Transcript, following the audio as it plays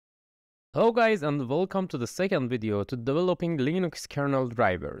Hello guys, and welcome to the second video to developing Linux kernel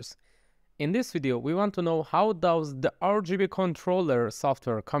drivers. In this video, we want to know how does the RGB controller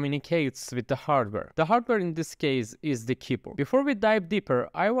software communicates with the hardware. The hardware in this case is the keyboard. Before we dive deeper,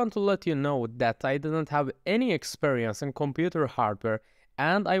 I want to let you know that I didn't have any experience in computer hardware,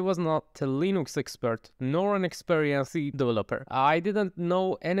 and I was not a Linux expert nor an experienced developer. I didn't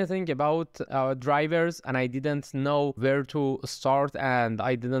know anything about drivers, and I didn't know where to start, and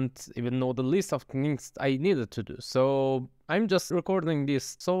I didn't even know the list of things I needed to do. So I'm just recording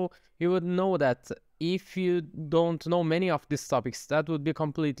this so you would know that if you don't know many of these topics, that would be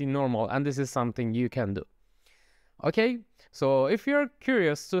completely normal, and this is something you can do. Okay, so if you're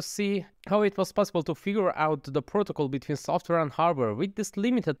curious to see how it was possible to figure out the protocol between software and hardware with this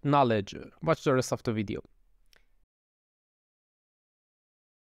limited knowledge, watch the rest of the video.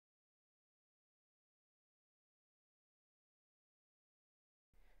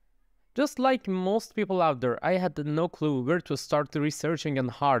 Just like most people out there, I had no clue where to start researching on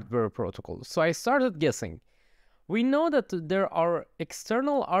hardware protocols, so I started guessing. We know that there are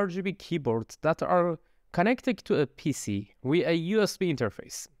external RGB keyboards that are connected to a PC with a USB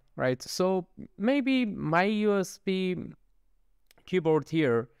interface, right? So maybe my USB keyboard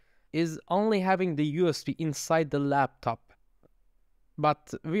here is only having the USB inside the laptop,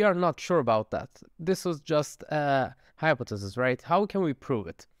 but we are not sure about that. This was just a hypothesis, right? How can we prove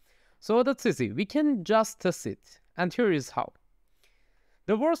it? So that's easy. We can just test it, and here is how.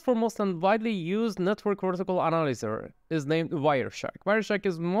 The world's foremost and widely used network protocol analyzer is named wireshark. Wireshark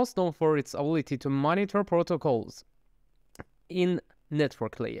is most known for its ability to monitor protocols in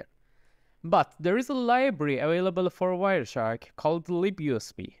network layer. But there is a library available for wireshark called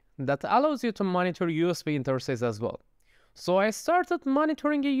libUSB that allows you to monitor USB interfaces as well. So I started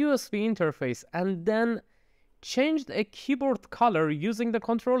monitoring a USB interface and then changed a keyboard color using the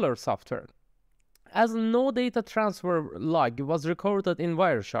controller software. As no data transfer log was recorded in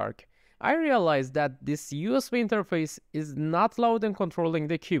wireshark, I realized that this USB interface is not loud in controlling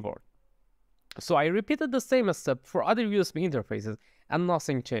the keyboard. So I repeated the same step for other USB interfaces and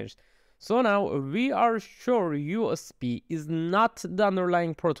nothing changed. So now we are sure USB is not the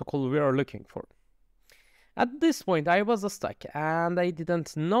underlying protocol we are looking for. At this point I was stuck and I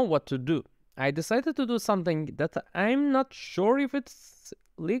didn't know what to do. I decided to do something that I'm not sure if it's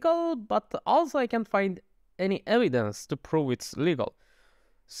legal, but also I can't find any evidence to prove it's legal.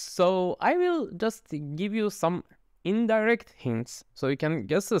 So I will just give you some indirect hints so you can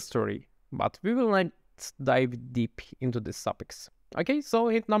guess the story, but we will not dive deep into these topics. Okay, so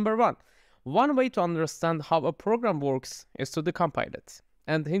hint number one. One way to understand how a program works is to decompile it.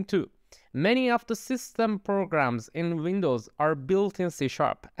 And hint two. Many of the system programs in Windows are built in C#.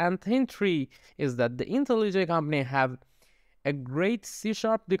 And hint 3 is that the IntelliJ company have a great C#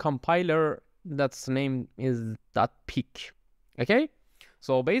 decompiler that's name is Dotpeek. Okay?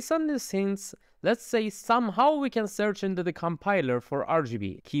 So based on these hints, let's say somehow we can search in the decompiler for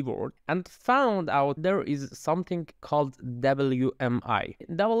RGB keyboard and found out there is something called WMI.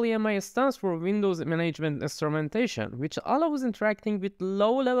 WMI stands for Windows Management Instrumentation, which allows interacting with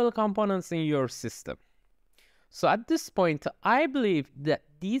low-level components in your system. So at this point, I believe that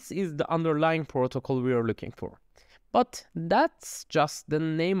this is the underlying protocol we are looking for. But that's just the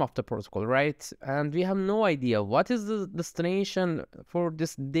name of the protocol, right? And we have no idea what is the destination for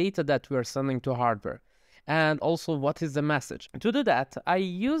this data that we are sending to hardware. And also what is the message. To do that, I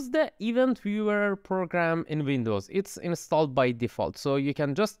use the Event Viewer program in Windows. It's installed by default, so you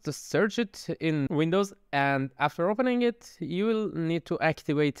can just search it in Windows, and after opening it, you will need to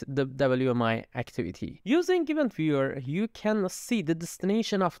activate the WMI activity. Using Event Viewer, you can see the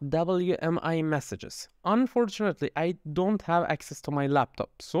destination of WMI messages. Unfortunately, I don't have access to my laptop,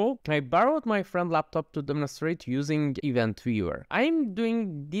 so I borrowed my friend's laptop to demonstrate using Event Viewer. I'm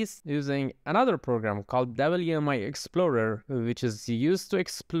doing this using another program called Wmi Explorer, which is used to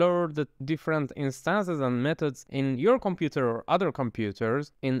explore the different instances and methods in your computer or other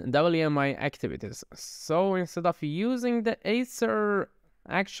computers in WMI activities. So instead of using the Acer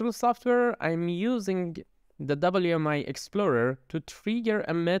actual software, I'm using the WMI Explorer to trigger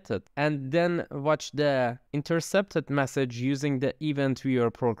a method and then watch the intercepted message using the Event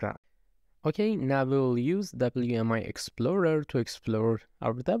Viewer program. Okay, now we will use WMI Explorer to explore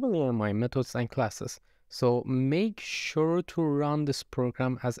our WMI methods and classes. So make sure to run this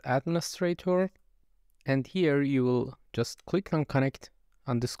program as administrator, and here you will just click on connect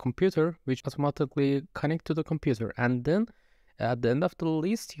on this computer, which automatically connect to the computer, and then at the end of the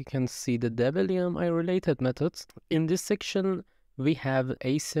list you can see the WMI related methods. In this section we have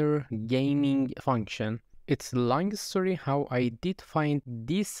Acer gaming function. it's a long story how I did find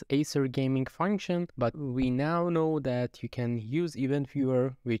this Acer gaming function, but we now know that you can use event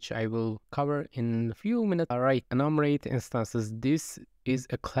viewer, which I will cover in a few minutes. Alright, enumerate instances. This is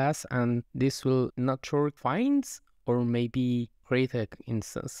a class and this will not sure finds or maybe create an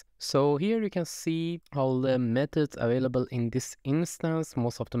instance. So here you can see all the methods available in this instance.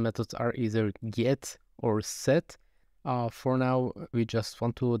 Most of the methods are either get or set. For now, we just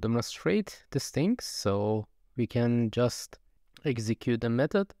want to demonstrate these things, so we can just execute the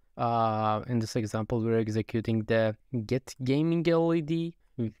method. In this example, we're executing the get gaming LED,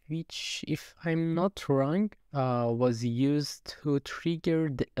 which, if I'm not wrong, was used to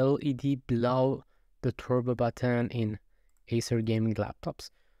trigger the LED below the turbo button in Acer gaming laptops.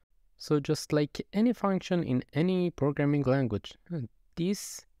 So just like any function in any programming language,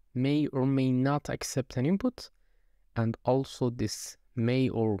 this may or may not accept an input, and also this may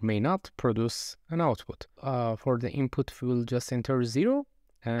or may not produce an output. For the input, we will just enter 0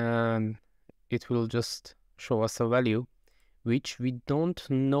 and it will just show us a value which we don't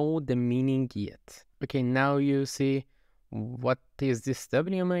know the meaning yet. Okay, now you see what is this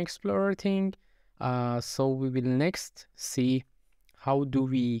Wmi Explorer thing. So we will next see how do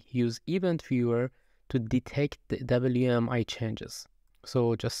we use event viewer to detect the WMI changes.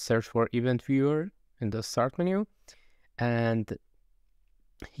 So just search for event viewer in the start menu, and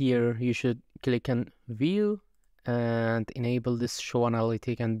here you should click on view and enable this show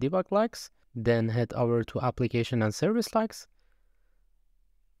analytic and debug logs. Then head over to application and service logs,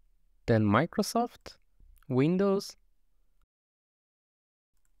 then Microsoft, Windows,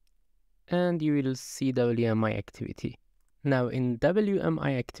 and you will see WMI activity. Now in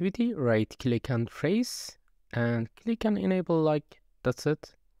WMI activity, right click on trace and click on enable log. That's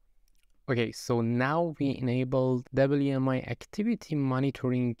it. Okay, so now we enabled WMI activity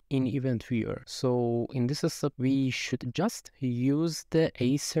monitoring in event viewer. So in this step, we should just use the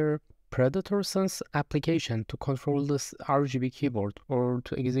Acer Predator Sense application to control this RGB keyboard or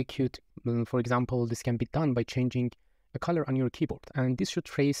to execute. For example, this can be done by changing a color on your keyboard, and this should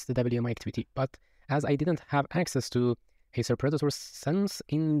trace the WMI activity. But as I didn't have access to Acer Predator Sense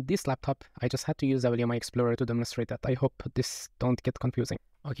in this laptop, I just had to use Wmi Explorer to demonstrate that. I hope this don't get confusing.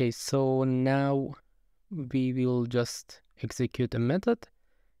 Okay, so now we will just execute a method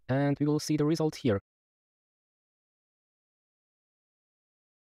and we will see the result here.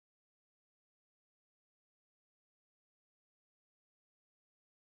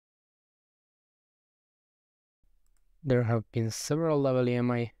 There have been several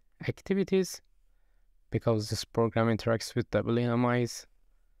WMI activities because this program interacts with WMIs,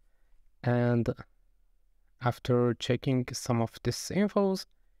 and after checking some of these infos,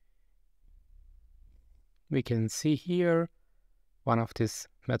 we can see here one of these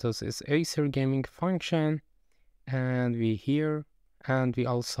methods is Acer gaming function, and we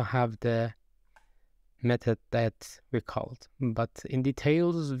also have the method that we called, but in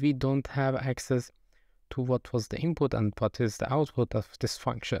details we don't have access to what was the input and what is the output of this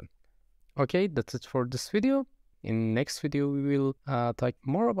function. Okay, that's it for this video. In next video we will talk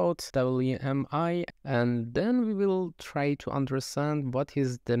more about WMI, and then we will try to understand what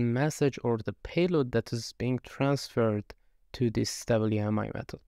is the message or the payload that is being transferred to this WMI method.